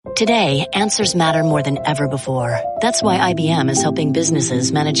Today, answers matter more than ever before. That's why IBM is helping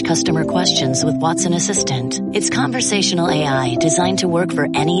businesses manage customer questions with Watson Assistant. It's conversational AI designed to work for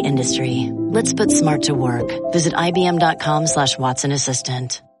any industry. Let's put smart to work. Visit IBM.com/Watson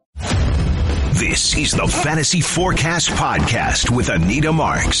Assistant. This is the Fantasy Forecast Podcast with Anita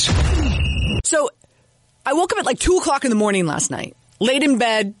Marks. So, I woke up at like 2 o'clock in the morning last night, laid in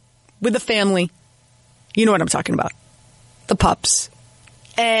bed with the family. You know what I'm talking about. The pups.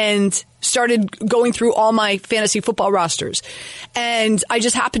 And started going through all my fantasy football rosters. And I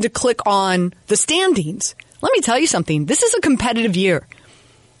just happened to click on the standings. Let me tell you something. This is a competitive year.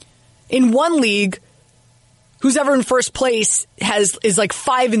 In one league, who's ever in first place is like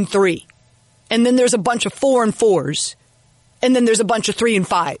 5-3. And then there's a bunch of 4-4s. And then there's a bunch of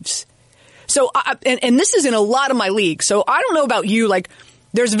 3-5s. So, and this is in a lot of my leagues. So I don't know about you, like,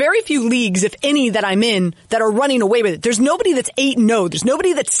 there's very few leagues, if any, that I'm in that are running away with it. There's nobody that's 8-0. There's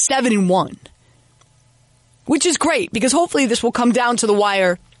nobody that's 7-1, which is great because hopefully this will come down to the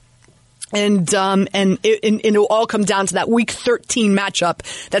wire, and it'll all come down to that Week 13 matchup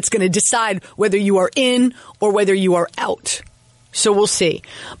that's going to decide whether you are in or whether you are out. So we'll see.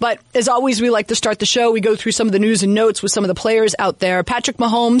 But as always, we like to start the show. We go through some of the news and notes with some of the players out there. Patrick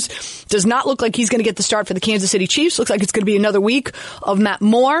Mahomes does not look like he's going to get the start for the Kansas City Chiefs. Looks like it's going to be another week of Matt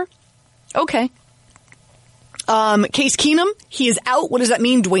Moore. Okay. Case Keenum, he is out. What does that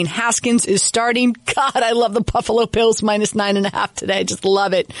mean? Dwayne Haskins is starting. God, I love the Buffalo Bills minus 9.5 today. I just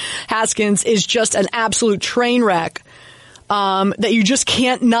love it. Haskins is just an absolute train wreck that you just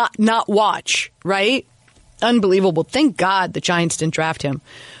can't not watch, right? Unbelievable. Thank God the Giants didn't draft him.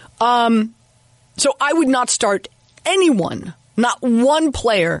 So I would not start anyone, not one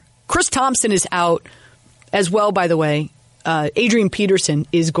player. Chris Thompson is out as well, by the way. Adrian Peterson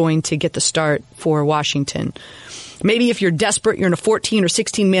is going to get the start for Washington. Maybe if you're desperate, you're in a 14 or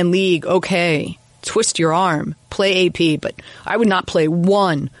 16-man league, okay, twist your arm, play AP, but I would not play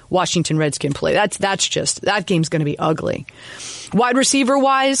one Washington Redskin play. That's just, that game's going to be ugly. Wide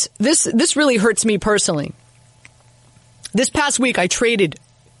receiver-wise, this really hurts me personally. This past week, I traded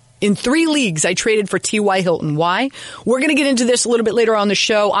in 3 leagues. I traded for T.Y. Hilton. Why? We're going to get into this a little bit later on the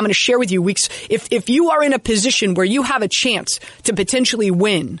show. I'm going to share with you weeks. If you are in a position where you have a chance to potentially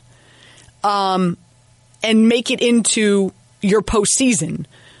win, and make it into your postseason,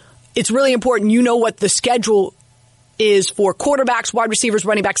 it's really important you know what the schedule is for quarterbacks, wide receivers,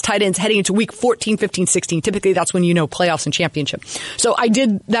 running backs, tight ends heading into week 14, 15, 16. Typically, that's when you know playoffs and championship. So I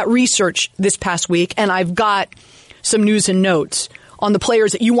did that research this past week, and I've got some news and notes on the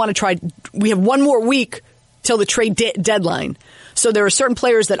players that you want to try. We have one more week till the trade deadline. So there are certain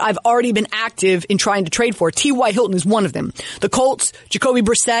players that I've already been active in trying to trade for. T.Y. Hilton is one of them. The Colts, Jacoby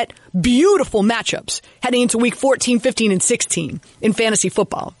Brissett, beautiful matchups heading into week 14, 15, and 16 in fantasy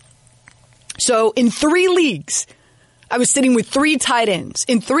football. So in 3 leagues, I was sitting with 3 tight ends.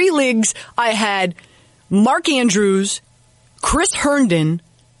 In 3 leagues, I had Mark Andrews, Chris Herndon,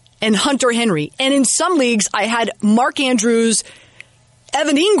 and Hunter Henry. And in some leagues, I had Mark Andrews,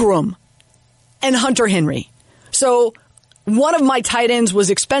 Evan Ingram, and Hunter Henry. So one of my tight ends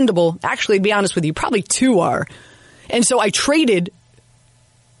was expendable. Actually, to be honest with you, probably 2 are. And so I traded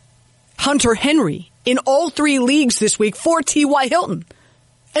Hunter Henry in all 3 leagues this week for T.Y. Hilton.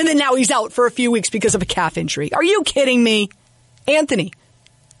 And then now he's out for a few weeks because of a calf injury. Are you kidding me? Anthony,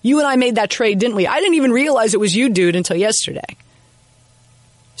 you and I made that trade, didn't we? I didn't even realize it was you, dude, until yesterday.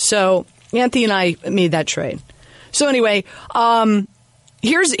 So Anthony and I made that trade. So anyway,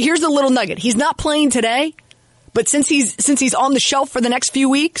 here's a little nugget. He's not playing today, but since he's on the shelf for the next few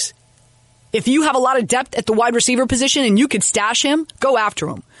weeks, if you have a lot of depth at the wide receiver position and you could stash him, go after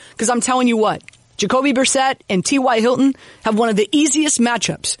him. Because I'm telling you what, Jacoby Brissett and T.Y. Hilton have one of the easiest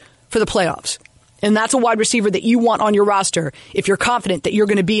matchups for the playoffs. And that's a wide receiver that you want on your roster if you're confident that you're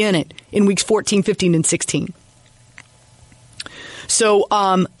going to be in it in weeks 14, 15, and 16. So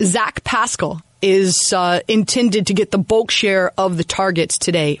Zach Pascal is intended to get the bulk share of the targets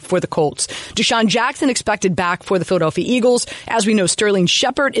today for the Colts. Deshaun Jackson expected back for the Philadelphia Eagles. As we know, Sterling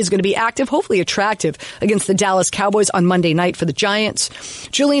Shepard is going to be active, hopefully attractive, against the Dallas Cowboys on Monday night for the Giants.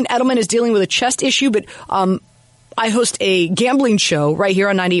 Julian Edelman is dealing with a chest issue, but I host a gambling show right here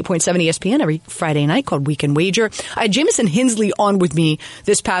on 98.7 ESPN every Friday night called Weekend Wager. I had Jamison Hensley on with me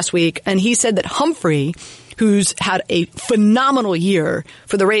this past week, and he said that Humphrey, who's had a phenomenal year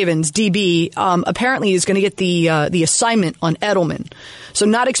for the Ravens, DB, apparently is going to get the assignment on Edelman. So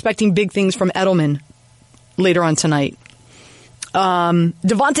not expecting big things from Edelman later on tonight.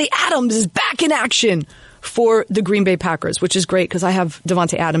 Devontae Adams is back in action for the Green Bay Packers, which is great because I have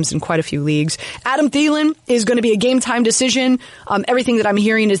Devontae Adams in quite a few leagues. Adam Thielen is going to be a game-time decision. Everything that I'm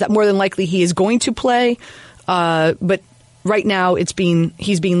hearing is that more than likely he is going to play, but right now he's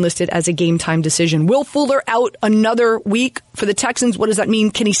being listed as a game-time decision. Will Fuller out another week for the Texans. What does that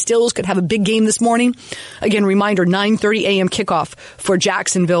mean? Kenny Stills could have a big game this morning. Again, reminder, 9:30 a.m. kickoff for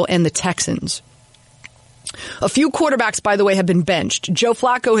Jacksonville and the Texans. A few quarterbacks, by the way, have been benched. Joe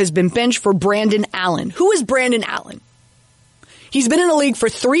Flacco has been benched for Brandon Allen. Who is Brandon Allen? He's been in the league for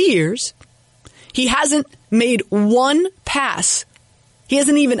 3 years. He hasn't made one pass. He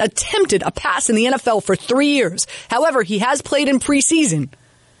hasn't even attempted a pass in the NFL for 3 years. However, he has played in preseason.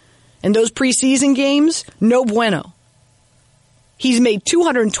 And those preseason games, no bueno. He's made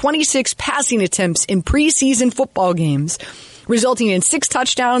 226 passing attempts in preseason football games, resulting in 6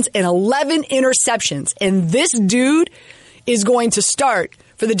 touchdowns and 11 interceptions. And this dude is going to start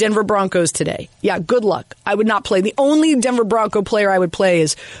for the Denver Broncos today. Yeah, good luck. I would not play. The only Denver Bronco player I would play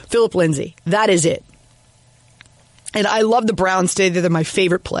is Phillip Lindsay. That is it. And I love the Browns today. They're my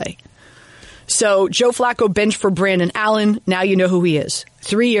favorite play. So Joe Flacco benched for Brandon Allen. Now you know who he is.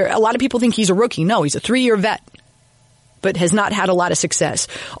 3-year. A lot of people think he's a rookie. No, he's a 3-year vet, but has not had a lot of success.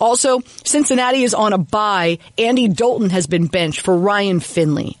 Also, Cincinnati is on a bye. Andy Dalton has been benched for Ryan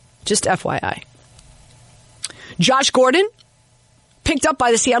Finley. Just FYI. Josh Gordon, picked up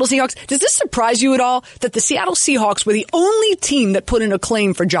by the Seattle Seahawks. Does this surprise you at all that the Seattle Seahawks were the only team that put in a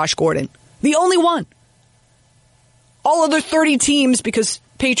claim for Josh Gordon? The only one. All other 30 teams, because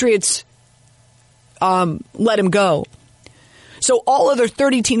Patriots let him go. So all other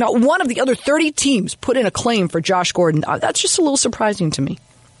 30 teams, not one of the other 30 teams put in a claim for Josh Gordon. That's just a little surprising to me.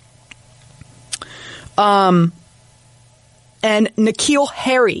 And N'Keal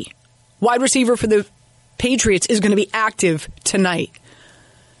Harry, wide receiver for the Patriots, is going to be active tonight.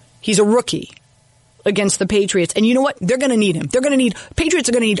 He's a rookie against the Patriots. And you know what? They're going to need him. Patriots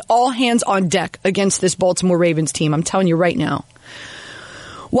are going to need all hands on deck against this Baltimore Ravens team. I'm telling you right now.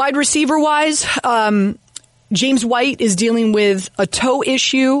 Wide receiver wise, James White is dealing with a toe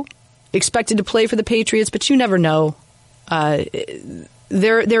issue, expected to play for the Patriots, but you never know.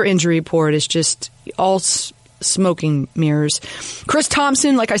 Their injury report is just all smoking mirrors. Chris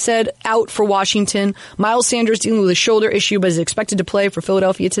Thompson, like I said, out for Washington. Miles Sanders dealing with a shoulder issue, but is expected to play for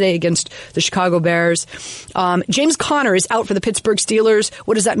Philadelphia today against the Chicago Bears. James Conner is out for the Pittsburgh Steelers.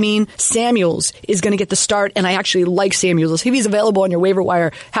 What does that mean? Samuels is going to get the start, and I actually like Samuels. If he's available on your waiver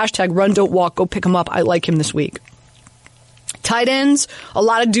wire, #run don't walk, go pick him up. I like him this week. Tight ends, a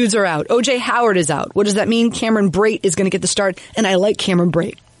lot of dudes are out. O.J. Howard is out. What does that mean? Cameron Brate is going to get the start, and I like Cameron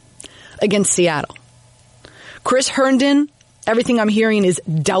Brate against Seattle. Chris Herndon, everything I'm hearing is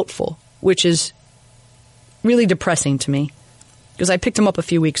doubtful, which is really depressing to me because I picked him up a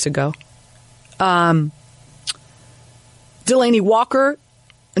few weeks ago. Delaney Walker,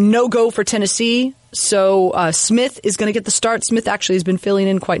 no-go for Tennessee. So Smith is going to get the start. Smith actually has been filling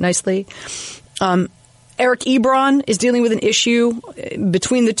in quite nicely. Eric Ebron is dealing with an issue.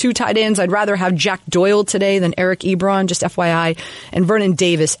 Between the two tight ends, I'd rather have Jack Doyle today than Eric Ebron, just FYI. And Vernon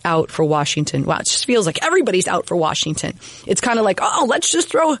Davis out for Washington. Wow, it just feels like everybody's out for Washington. It's kind of like, oh, let's just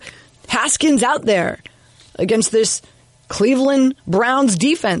throw Haskins out there against this Cleveland Browns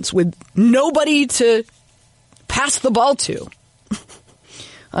defense with nobody to pass the ball to.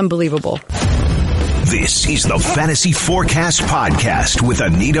 Unbelievable. This is the Fantasy Forecast Podcast with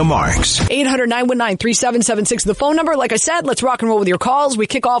Anita Marks. 800-919-3776. The phone number. Like I said, let's rock and roll with your calls. We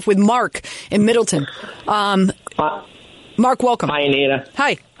kick off with Mark in Middleton. Mark, welcome. Hi, Anita.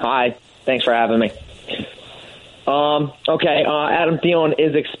 Hi. Hi. Thanks for having me. Okay, Adam Thielen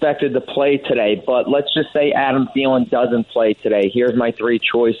is expected to play today, but let's just say Adam Thielen doesn't play today. Here's my 3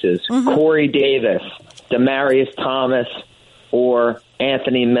 choices. Corey Davis, Demaryius Thomas, or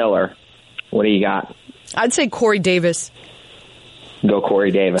Anthony Miller. What do you got? I'd say Corey Davis. Go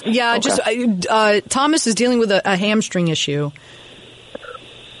Corey Davis. Yeah, okay. just Thomas is dealing with a hamstring issue.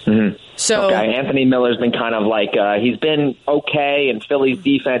 Mm-hmm. So okay, Anthony Miller's been kind of like he's been okay, and Philly's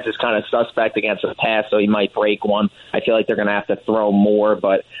defense is kind of suspect against the pass, so he might break one. I feel like they're going to have to throw more,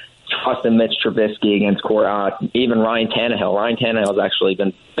 but trusting Mitch Trubisky against even Ryan Tannehill. Ryan Tannehill has actually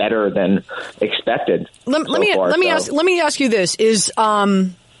been better than expected. Let me ask you this: Is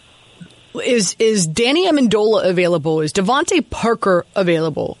Danny Amendola available? Is Devontae Parker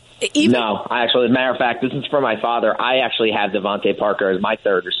available? No, actually, as a matter of fact, this is for my father. I actually have Devontae Parker as my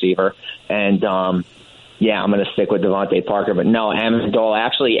third receiver, and yeah, I'm going to stick with Devontae Parker. But no,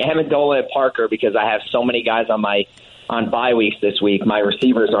 Amendola and Parker, because I have so many guys on my on bye weeks this week. My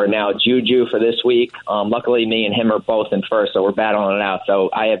receivers are now Juju for this week. Luckily, me and him are both in first, so we're battling it out. So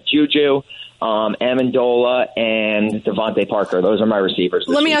I have Juju, Amendola, and Devontae Parker. Those are my receivers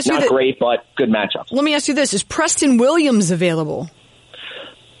this Let me week. ask you Not great, but good matchups. Let me ask you this. Is Preston Williams available?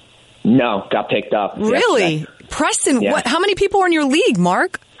 No, got picked up. Really? Yesterday. Preston, Yeah. how many people are in your league,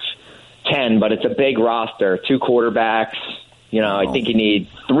 Mark? 10, but it's a big roster. 2 quarterbacks. I think you need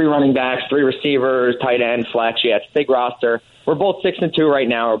 3 running backs, 3 receivers, tight end, flex. Yeah, it's a big roster. We're both 6-2 right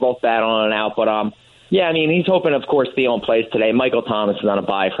now. We're both battling it out. But, he's hoping, of course, Thielen plays today. Michael Thomas is on a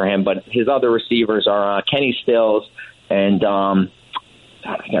bye for him. But his other receivers are Kenny Stills and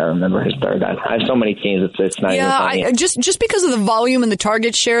I can't remember his third guy. I have so many teams. It's not even funny. Just because of the volume and the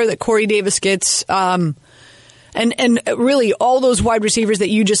target share that Corey Davis gets, and really all those wide receivers that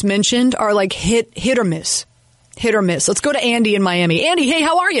you just mentioned are like hit or miss. Hit or miss. Let's go to Andy in Miami. Andy, hey,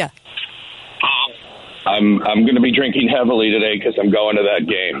 how are you? I'm going to be drinking heavily today because I'm going to that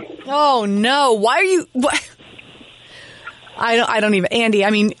game. Oh no! Why are you? What? I don't even. Andy,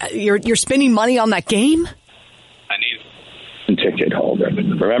 I mean, you're spending money on that game. I need a ticket holder.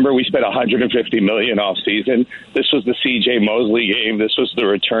 Remember, we spent $150 million off season. This was the C.J. Mosley game. This was the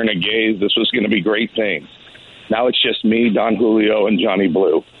return of Gaze. This was going to be great things. Now it's just me, Don Julio, and Johnny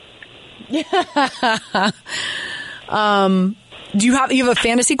Blue. Do you have a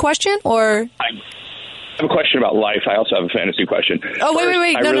fantasy question or? I have a question about life. I also have a fantasy question. Oh,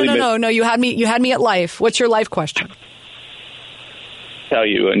 wait. No. You had me at life. What's your life question? Tell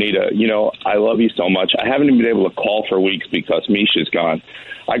you, Anita, I love you so much. I haven't even been able to call for weeks because Misha's gone.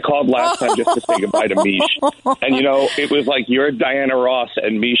 I called last time just to say goodbye to Mish. And, it was like you're Diana Ross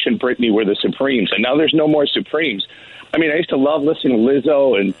and Mish and Brittany were the Supremes. And now there's no more Supremes. I mean, I used to love listening to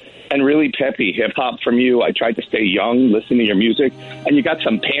Lizzo and really peppy hip-hop from you. I tried to stay young, listening to your music. And you got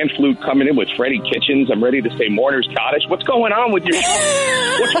some pan flute coming in with Freddie Kitchens. I'm ready to say Mourner's Cottage. What's going on with your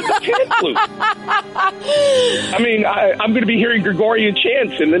what's with the pan flute? I mean, I'm going to be hearing Gregorian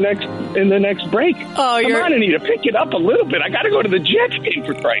chants in the next break. Oh, Come on, Anita, pick it up a little bit. I got to go to the Jets game,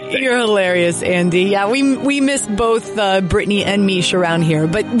 for Christ's sake. You're hilarious, Andy. Yeah, we miss both Brittany and Mish around here.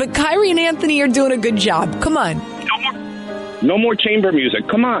 But Kyrie and Anthony are doing a good job. Come on. No more chamber music.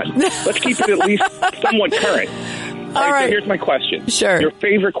 Come on. Let's keep it at least somewhat current. All right. So here's my question. Sure. Your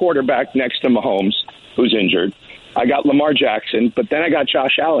favorite quarterback next to Mahomes, who's injured. I got Lamar Jackson, but then I got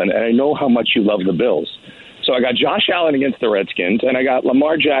Josh Allen, and I know how much you love the Bills. So I got Josh Allen against the Redskins, and I got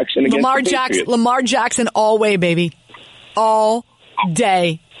Lamar Jackson against the Patriots. Lamar Jackson all way, baby. All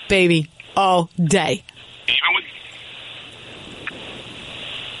day, baby. All day.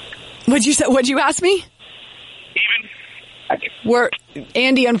 What'd you ask me?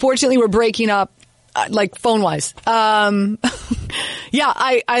 Andy, unfortunately, we're breaking up, like phone wise. Yeah,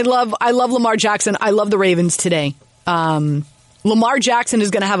 I love Lamar Jackson. I love the Ravens today. Lamar Jackson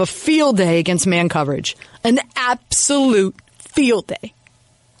is going to have a field day against man coverage, an absolute field day.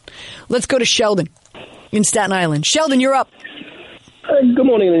 Let's go to Sheldon in Staten Island. Sheldon, you're up. Good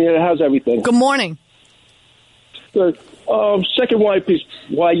morning, Anita. How's everything? Good morning. Good. Second wide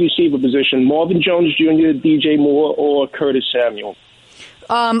receiver position, Marvin Jones Jr., DJ Moore, or Curtis Samuel?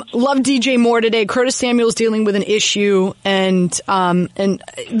 Love DJ Moore today. Curtis Samuel's dealing with an issue, and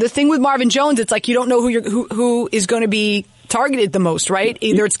the thing with Marvin Jones, it's like you don't know who is going to be targeted the most, right?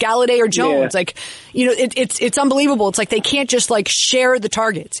 Either it's Galladay or Jones. Yeah. Like, it's unbelievable. It's like they can't just like share the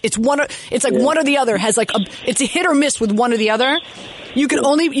targets. It's one or the other has like it's a hit or miss with one or the other. You can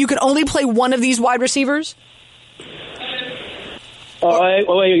only play one of these wide receivers. I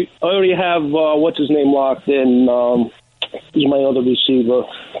already have what's his name locked in. Who's my other receiver?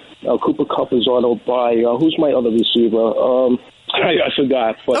 Cooper Kupp is on a bye. Who's my other receiver? I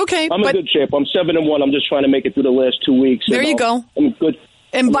forgot. But okay, I'm in good shape. I'm 7-1. I'm just trying to make it through the last 2 weeks. There you go. I'm good.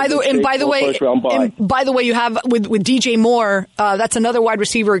 And by the way, you have with DJ Moore, that's another wide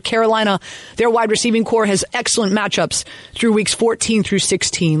receiver. Carolina, their wide receiving core has excellent matchups through weeks 14 through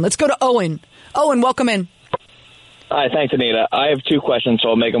 16. Let's go to Owen. Owen, welcome in. Hi, thanks, Anita. I have 2 questions, so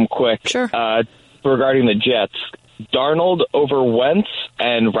I'll make them quick. Sure. Regarding the Jets, Darnold over Wentz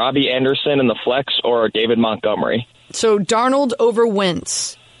and Robbie Anderson in the flex or David Montgomery? So Darnold over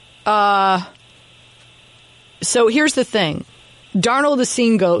Wentz. So here's the thing. Darnold is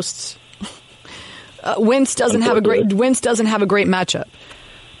seeing ghosts. Wentz doesn't have a great matchup.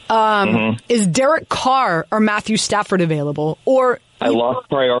 Is Derek Carr or Matthew Stafford available? Or I lost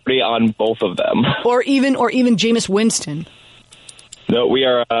priority on both of them. Or even Jameis Winston. No, we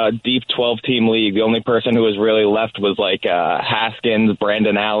are a deep 12-team league. The only person who was really left was like Haskins,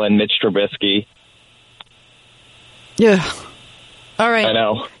 Brandon Allen, Mitch Trubisky. Yeah. All right. I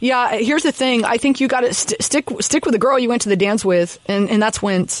know. Yeah, here's the thing. I think you got to stick with the girl you went to the dance with, and that's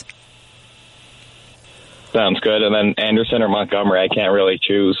Wentz. Sounds good. And then Anderson or Montgomery, I can't really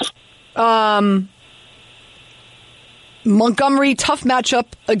choose. Montgomery, tough matchup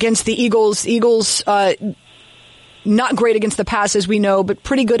against the Eagles. Eagles, not great against the pass, as we know, but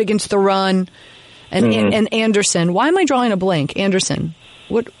pretty good against the run. And Anderson. Why am I drawing a blank? Anderson.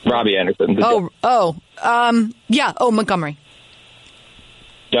 What? Robbie Anderson. Montgomery.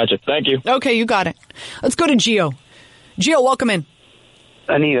 Gotcha. Thank you. Okay, you got it. Let's go to Gio. Gio, welcome in.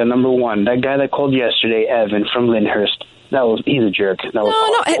 Anita, number one. That guy that called yesterday, Evan from Lyndhurst. He's a jerk. No.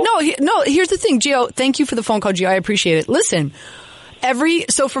 Here's the thing, Gio. Thank you for the phone call, Gio. I appreciate it. Listen,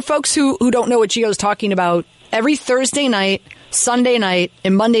 so for folks who don't know what Gio's talking about, every Thursday night, Sunday night,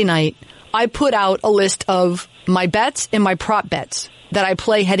 and Monday night, I put out a list of my bets and my prop bets that I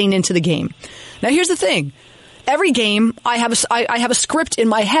play heading into the game. Now, here's the thing. Every game, I have a script in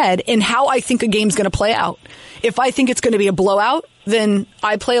my head in how I think a game's going to play out. If I think it's going to be a blowout, then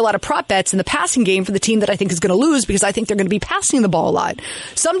I play a lot of prop bets in the passing game for the team that I think is going to lose because I think they're going to be passing the ball a lot.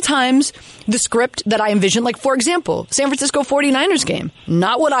 Sometimes the script that I envision, like, for example, San Francisco 49ers game,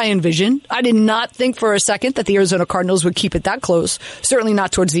 not what I envisioned. I did not think for a second that the Arizona Cardinals would keep it that close, certainly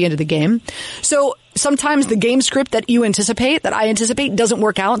not towards the end of the game. So sometimes the game script that I anticipate doesn't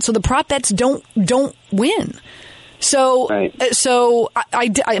work out, so the prop bets don't win. So, right.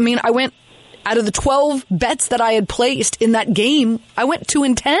 I went out of the 12 bets that I had placed in that game, I went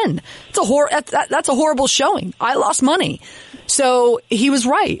 2-10. That's a horrible showing. I lost money. So he was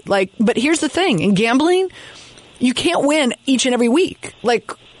right. But here's the thing. In gambling, you can't win each and every week.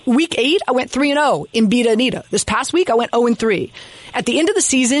 Like week 8, I went 3-0 in beat Anita. This past week, I went 0-3. At the end of the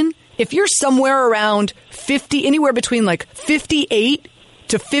season, if you're somewhere around 50, anywhere between 58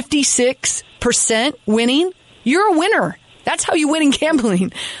 to 56% winning, you're a winner. That's how you win in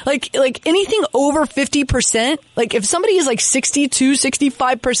gambling. Like anything over 50%, if somebody is 62,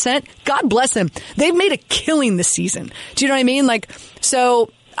 65%, God bless them. They've made a killing this season. Do you know what I mean?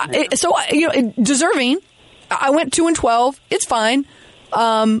 Deserving. I went 2-12. It's fine.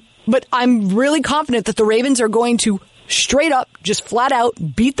 But I'm really confident that the Ravens are going to straight up, just flat out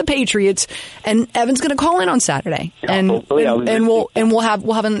beat the Patriots, and Evan's going to call in on Saturday, and we'll have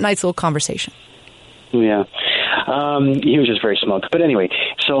a nice little conversation. Yeah. He was just very smug. But anyway,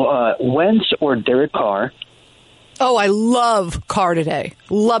 so Wentz or Derek Carr? Oh, I love Carr today.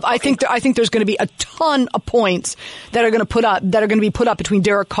 I think there's going to be a ton of points that are going to be put up between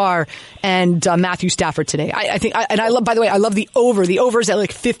Derek Carr and Matthew Stafford today. I love. By the way, I love the over. The over is at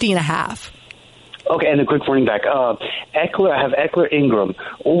 50.5. Okay, and a quick running back. Eckler, I have Eckler, Ingram,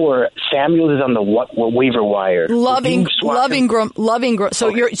 or Samuels is on the waiver wire. Love Ingram. So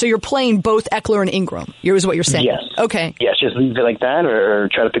you're playing both Eckler and Ingram. Is what you're saying? Yes. Okay. Yes, just leave it like that, or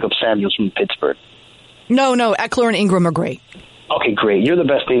try to pick up Samuels from Pittsburgh. No, Eckler and Ingram are great. Okay, great. You're the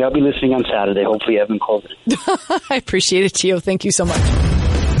best, Nate. I'll be listening on Saturday. Hopefully Evan calls it. I appreciate it, Gio. Thank you so much.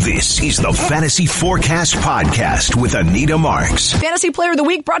 This is the Fantasy Forecast Podcast with Anita Marks. Fantasy Player of the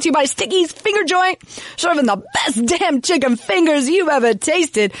Week brought to you by Sticky's Finger Joint. Serving the best damn chicken fingers you've ever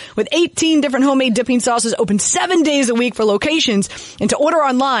tasted with 18 different homemade dipping sauces, open 7 days a week for locations. And to order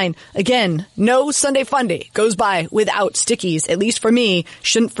online, again, no Sunday Funday goes by without Sticky's, at least for me,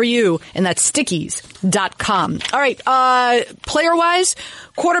 shouldn't for you, and that's stickies.com. All right, player-wise,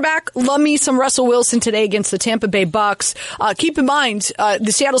 quarterback, love me some Russell Wilson today against the Tampa Bay Bucks. Keep in mind,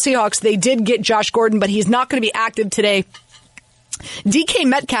 the Seattle Seahawks, they did get Josh Gordon, but he's not going to be active today. DK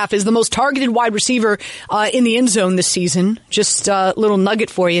Metcalf is the most targeted wide receiver in the end zone this season. Just a little nugget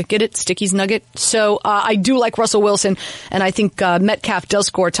for you. Get it? Sticky's nugget. So I do like Russell Wilson, and I think Metcalf does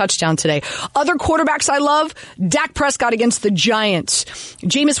score a touchdown today. Other quarterbacks I love, Dak Prescott against the Giants.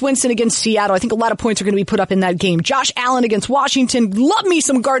 Jameis Winston against Seattle. I think a lot of points are going to be put up in that game. Josh Allen against Washington. Love me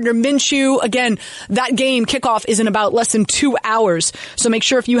some Gardner Minshew. Again, that game kickoff is in about less than 2 hours. So make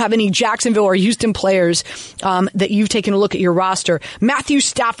sure if you have any Jacksonville or Houston players that you've taken a look at your roster. Matthew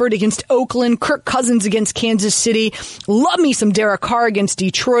Stafford against Oakland, Kirk Cousins against Kansas City. Love me some Derek Carr against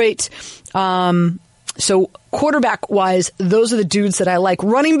Detroit. So quarterback wise, those are the dudes that I like.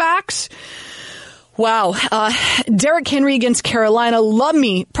 Running backs. Wow. Derrick Henry against Carolina. Love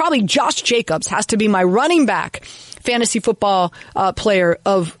me. Probably Josh Jacobs has to be my running back fantasy football player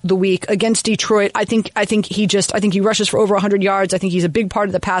of the week against Detroit. I think he rushes for over 100 yards. I think he's a big part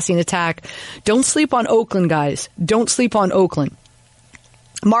of the passing attack. Don't sleep on Oakland, guys. Don't sleep on Oakland.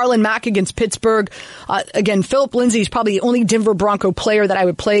 Marlon Mack against Pittsburgh. Again, Philip Lindsay is probably the only Denver Bronco player that I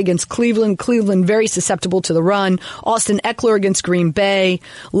would play against Cleveland. Cleveland very susceptible to the run. Austin Eckler against Green Bay.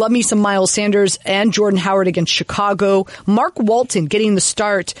 Love me some Miles Sanders and Jordan Howard against Chicago. Mark Walton getting the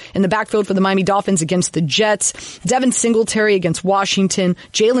start in the backfield for the Miami Dolphins against the Jets. Devin Singletary against Washington.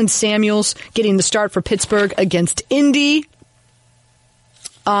 Jalen Samuels getting the start for Pittsburgh against Indy.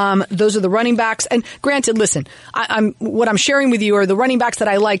 Those are the running backs. And granted, listen, what I'm sharing with you are the running backs that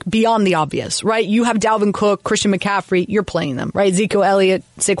I like beyond the obvious, right? You have Dalvin Cook, Christian McCaffrey, you're playing them, right? Ezekiel Elliott,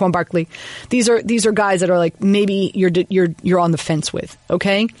 Saquon Barkley. These are guys that are like maybe you're on the fence with,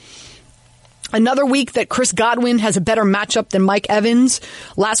 okay? Another week that Chris Godwin has a better matchup than Mike Evans.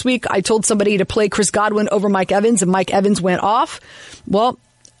 Last week I told somebody to play Chris Godwin over Mike Evans and Mike Evans went off. Well,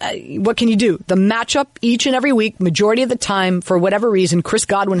 what can you do? The matchup each and every week, majority of the time, for whatever reason, Chris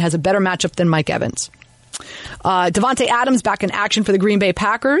Godwin has a better matchup than Mike Evans. Devontae Adams back in action for the Green Bay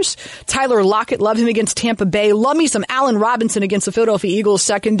Packers. Tyler Lockett, love him against Tampa Bay. Love me some Allen Robinson against the Philadelphia Eagles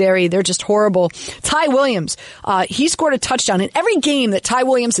secondary. They're just horrible. Ty Williams, he scored a touchdown. In every game that Ty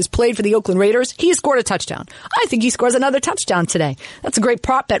Williams has played for the Oakland Raiders, he has scored a touchdown. I think he scores another touchdown today. That's a great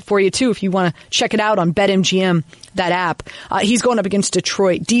prop bet for you, too, if you want to check it out on BetMGM, that app. He's going up against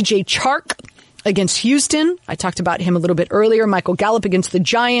Detroit. DJ Chark against Houston. I talked about him a little bit earlier. Michael Gallup against the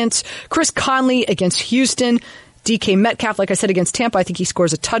Giants. Chris Conley against Houston. DK Metcalf, like I said, against Tampa. I think he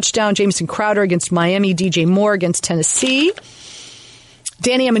scores a touchdown. Jamison Crowder against Miami. DJ Moore against Tennessee.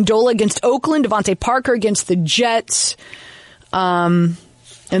 Danny Amendola against Oakland. Devontae Parker against the Jets. And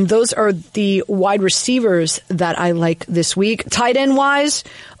those are the wide receivers that I like this week. Tight end wise,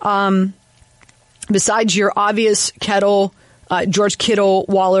 besides your obvious Kettle, George Kittle,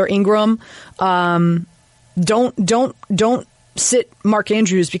 Waller, Ingram. Don't sit Mark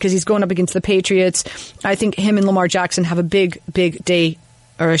Andrews because he's going up against the Patriots. I think him and Lamar Jackson have a big day,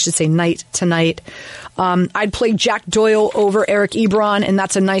 or I should say night tonight. I'd play Jack Doyle over Eric Ebron, and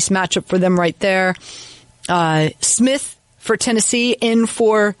that's a nice matchup for them right there. Smith for Tennessee, in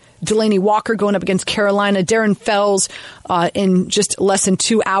for Delaney Walker going up against Carolina. Darren Fells in just less than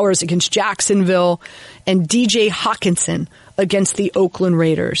 2 hours against Jacksonville. And DJ Hawkinson against the Oakland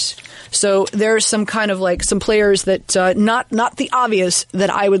Raiders. So there's some kind of like some players that not the obvious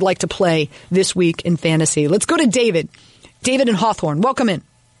that I would like to play this week in fantasy. Let's go to David. David in Hawthorne. Welcome in.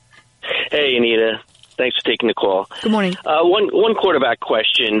 Hey, Anita. Thanks for taking the call. Good morning. One quarterback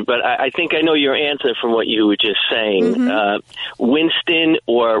question, but I think I know your answer from what you were just saying. Mm-hmm. Winston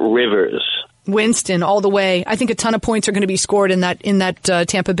or Rivers? Winston all the way. I think a ton of points are going to be scored in that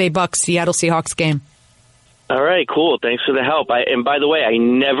Tampa Bay Bucks Seattle Seahawks game. All right, cool. Thanks for the help. And by the way, I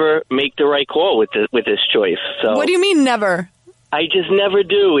never make the right call with this choice. So what do you mean never? I just never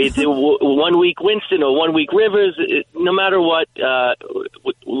do. It's 1 week Winston or 1 week Rivers. No matter what,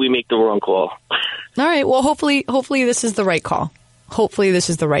 we make the wrong call. All right. Well, hopefully this is the right call. Hopefully this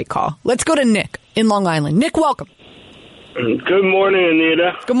is the right call. Let's go to Nick in Long Island. Nick, welcome. Good morning,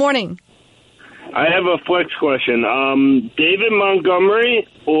 Anita. Good morning. I have a flex question. David Montgomery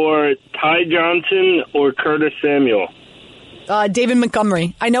or Ty Johnson or Curtis Samuel? David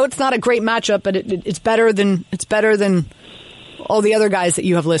Montgomery. I know it's not a great matchup, but it's better than all the other guys that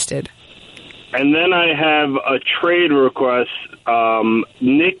you have listed. And then I have a trade request.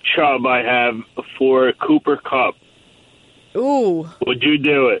 Nick Chubb I have for Cooper Kupp. Ooh. Would you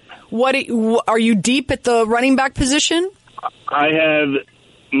do it? What are you deep at the running back position? I have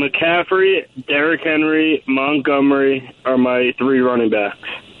McCaffrey, Derrick Henry, Montgomery are my three running backs.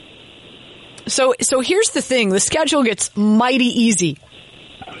 So here's the thing: the schedule gets mighty easy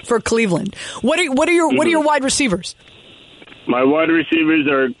for Cleveland. What are your wide receivers? My wide receivers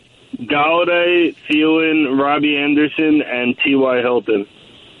are Galladay, Thielen, Robbie Anderson, and T.Y. Hilton.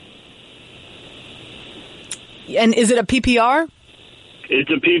 And is it a PPR? It's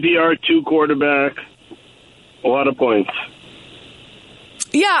a PPR, 2 quarterback, a lot of points.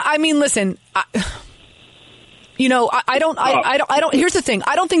 Yeah, I mean, listen, I don't. Here's the thing: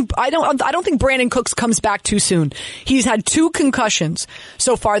 I don't think Brandon Cooks comes back too soon. He's had 2 concussions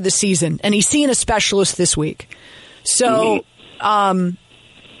so far this season, and he's seeing a specialist this week. So, I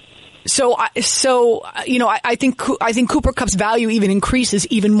think Cooper Kupp's value even increases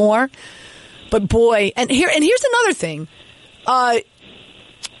even more. But boy, and here's another thing.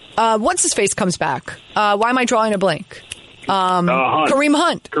 What's his face comes back? Why am I drawing a blank? Hunt. Kareem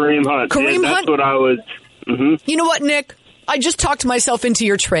Hunt. Yeah, that's what I was. Mm-hmm. You know what, Nick? I just talked myself into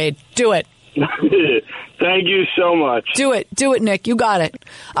your trade. Do it. Thank you so much. Do it, Nick. You got it.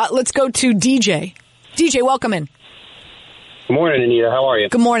 Let's go to DJ. DJ, welcome in. Good morning, Anita. How are you?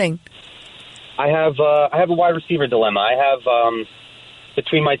 Good morning. I have a wide receiver dilemma. I have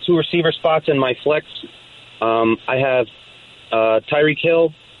between my 2 receiver spots and my flex, I have Tyreek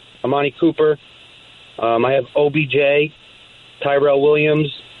Hill, Amani Cooper. I have OBJ, Tyrell Williams,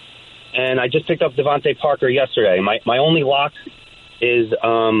 and I just picked up Devontae Parker yesterday. My only lock is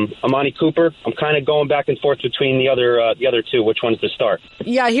Amani Cooper. I'm kind of going back and forth between the other 2. Which one's to start?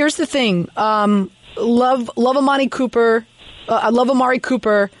 Yeah, here's the thing. Love Amani Cooper. I love Amari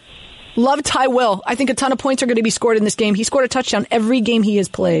Cooper. Love Ty Will. I think a ton of points are going to be scored in this game. He scored a touchdown every game he has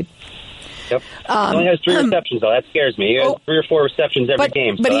played. Yep. He only has 3 receptions, though. That scares me. He has 3 or 4 receptions every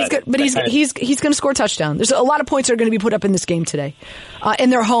game. But he's going to score a touchdown. There's a lot of points that are going to be put up in this game today,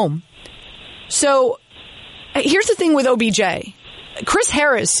 and they're home. So here's the thing with OBJ. Chris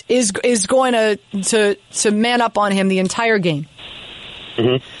Harris is going to man up on him the entire game.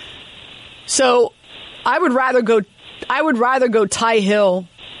 Mm-hmm. So I would rather go Ty Hill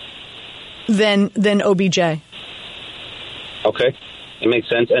than OBJ. Okay, that makes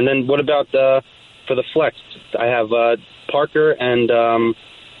sense. And then what about for the flex? I have Parker and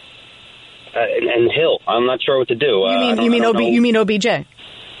Hill. I'm not sure what to do. You mean OBJ?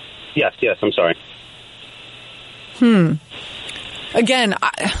 Yes. I'm sorry. Again,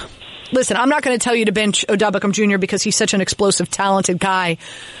 listen, I'm not going to tell you to bench Odell Beckham Jr. because he's such an explosive, talented guy.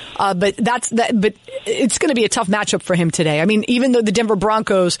 But But it's going to be a tough matchup for him today. I mean, even though the Denver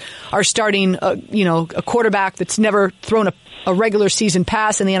Broncos are starting, a quarterback that's never thrown a regular season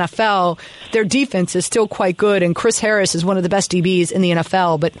pass in the NFL, their defense is still quite good. And Chris Harris is one of the best DBs in the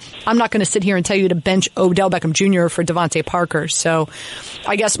NFL. But I'm not going to sit here and tell you to bench Odell Beckham Jr. for Devontae Parker. So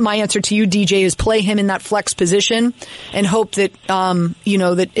I guess my answer to you, DJ, is play him in that flex position and hope that,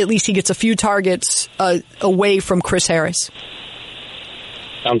 that at least he gets a few targets away from Chris Harris.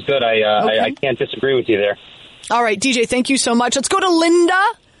 Sounds good. I can't disagree with you there. All right, DJ, thank you so much. Let's go to Linda.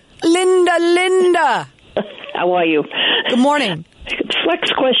 Linda. How are you? Good morning.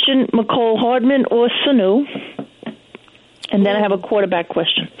 Flex question, McCole Hardman or Sanu? And then I have a quarterback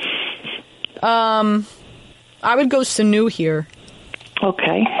question. I would go Sanu here.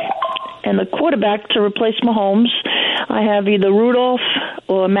 Okay. And the quarterback to replace Mahomes, I have either Rudolph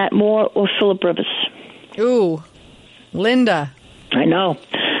or Matt Moore or Phillip Rivers. Ooh, Linda. I know.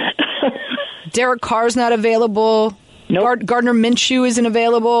 Derek Carr's not available. Nope. Gardner Minshew isn't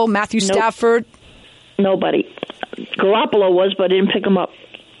available. Matthew Stafford. Nobody. Garoppolo was, but I didn't pick him up.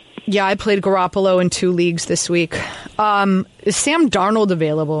 Yeah, I played Garoppolo in 2 leagues this week. Is Sam Darnold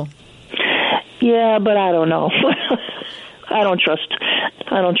available? Yeah, but I don't know. I don't trust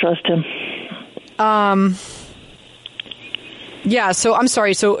him. Yeah, so I'm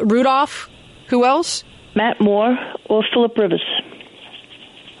sorry. So Rudolph, who else? Matt Moore or Phillip Rivers.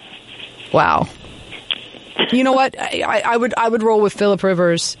 Wow. You know what? I would roll with Phillip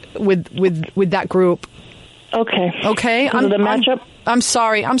Rivers with that group. Okay. Okay. The matchup. I'm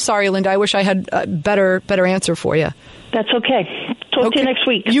sorry, Linda. I wish I had a better answer for you. That's okay. Talk to you next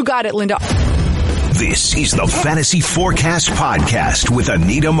week. You got it, Linda. This is the Fantasy Forecast Podcast with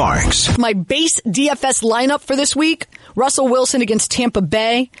Anita Marks. My base DFS lineup for this week: Russell Wilson against Tampa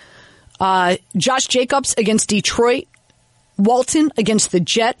Bay, Josh Jacobs against Detroit, Walton against the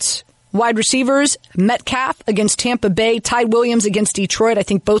Jets. Wide receivers, Metcalf against Tampa Bay, Ty Williams against Detroit. I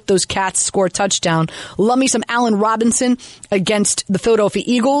think both those cats score a touchdown. Love me some Allen Robinson against the Philadelphia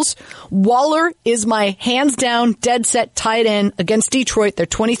Eagles. Waller is my hands down, dead set tight end against Detroit. They're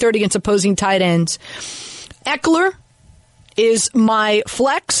 23rd against opposing tight ends. Eckler is my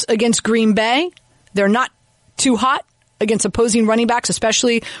flex against Green Bay. They're not too hot against opposing running backs,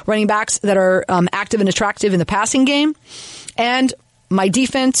 especially running backs that are active and attractive in the passing game. And my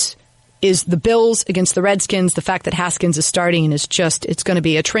defense is the Bills against the Redskins. The fact that Haskins is starting is it's going to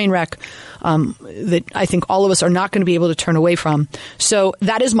be a train wreck that I think all of us are not going to be able to turn away from. So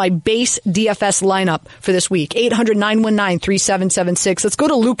that is my base DFS lineup for this week. 800-919-3776. Let's go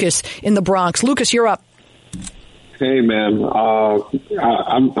to Lucas in the Bronx. Lucas, you're up. Hey, man.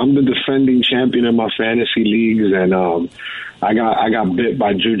 I'm the defending champion in my fantasy leagues, and I got bit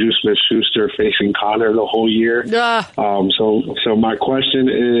by Juju Smith-Schuster facing Connor the whole year. So my question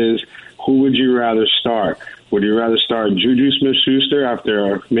is, who would you rather start? Would you rather start Juju Smith-Schuster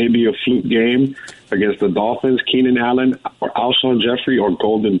after maybe a fluke game against the Dolphins, Keenan Allen, or Alshon Jeffrey, or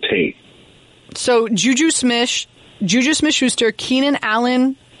Golden Tate? So Juju Smith-Schuster, Keenan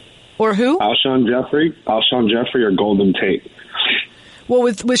Allen, or who? Alshon Jeffrey, or Golden Tate. Well,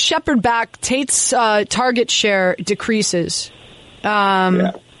 with Shepard back, Tate's target share decreases.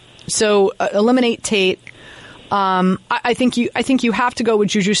 So eliminate Tate. I think you have to go with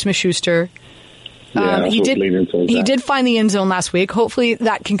Juju Smith-Schuster. He did find the end zone last week. Hopefully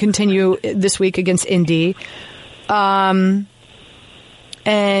that can continue this week against Indy.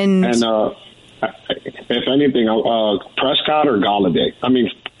 And if anything, Prescott or Galladay. I mean,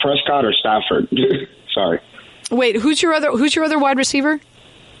 Prescott or Stafford. Sorry. Wait, who's your other wide receiver?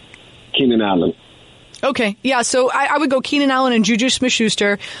 Keenan Allen. Okay, yeah. So I would go Keenan Allen and Juju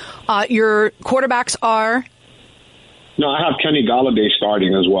Smith-Schuster. Your quarterbacks are. No, I have Kenny Galladay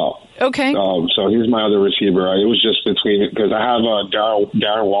starting as well. Okay. So he's my other receiver. It was just between because I have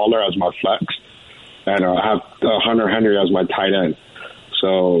Darren Waller as my flex, and I have Hunter Henry as my tight end.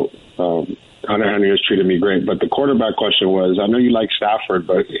 So Hunter Henry has treated me great. But the quarterback question was, I know you like Stafford,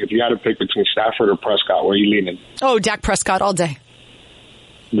 but if you had to pick between Stafford or Prescott, where are you leaning? Oh, Dak Prescott all day.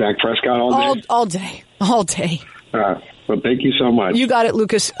 Dak Prescott all day? All day. All day. All right. Well, thank you so much. You got it,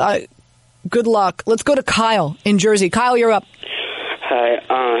 Lucas. Good luck. Let's go to Kyle in Jersey. Kyle, you're up. Hi.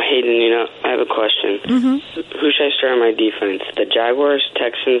 Hey, Anita. I have a question. Mm-hmm. Who should I start on my defense? The Jaguars,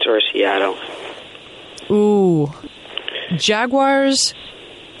 Texans, or Seattle? Ooh. Jaguars,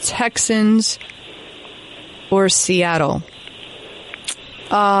 Texans, or Seattle?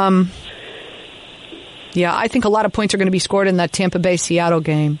 Yeah, I think a lot of points are going to be scored in that Tampa Bay Seattle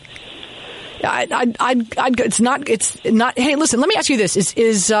game. It's not. Hey, listen. Let me ask you this: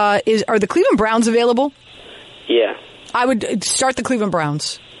 are the Cleveland Browns available? Yeah. I would start the Cleveland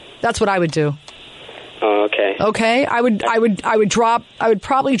Browns. That's what I would do. Oh, okay. Okay. I would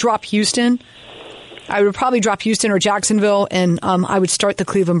probably drop Houston. I would probably drop Houston or Jacksonville, and I would start the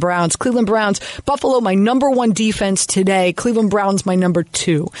Cleveland Browns. Cleveland Browns, Buffalo, my number 1 defense today. Cleveland Browns, my number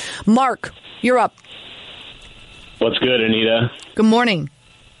 2. Mark, you're up. What's good, Anita? Good morning.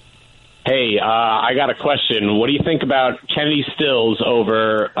 Hey, I got a question. What do you think about Kennedy Stills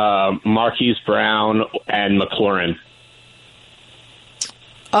over Marquise Brown and McLaurin?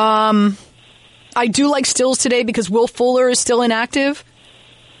 I do like Stills today because Will Fuller is still inactive.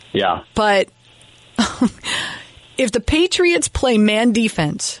 Yeah. But if the Patriots play man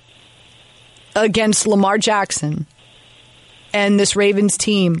defense against Lamar Jackson and this Ravens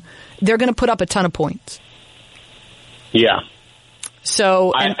team, they're going to put up a ton of points. Yeah.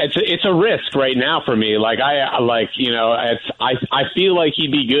 So it's a risk right now for me. Like I feel like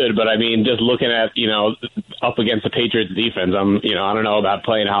he'd be good, but I mean, just looking at up against the Patriots defense, I don't know about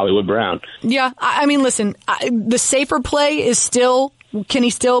playing Hollywood Brown. Yeah, I mean, listen, the safer play is still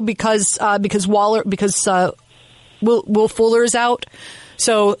Kenny Still because Will Fuller is out.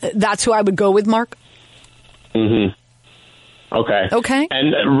 So that's who I would go with, Mark. Mm-hmm. Okay.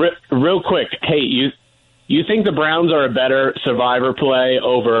 And real quick, hey, you think the Browns are a better survivor play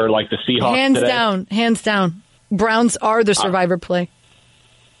over like the Seahawks today? Hands down. Browns are the survivor play.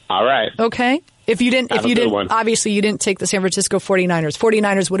 All right. Okay. If you didn't, obviously you didn't take the San Francisco 49ers.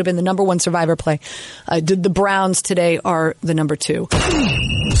 49ers would have been the number 1 survivor play. The Browns today are the number 2.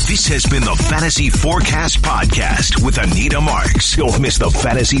 This has been the Fantasy Forecast Podcast with Anita Marks. Don't miss the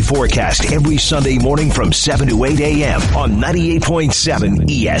Fantasy Forecast every Sunday morning from 7 to 8 a.m. on 98.7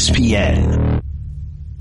 ESPN.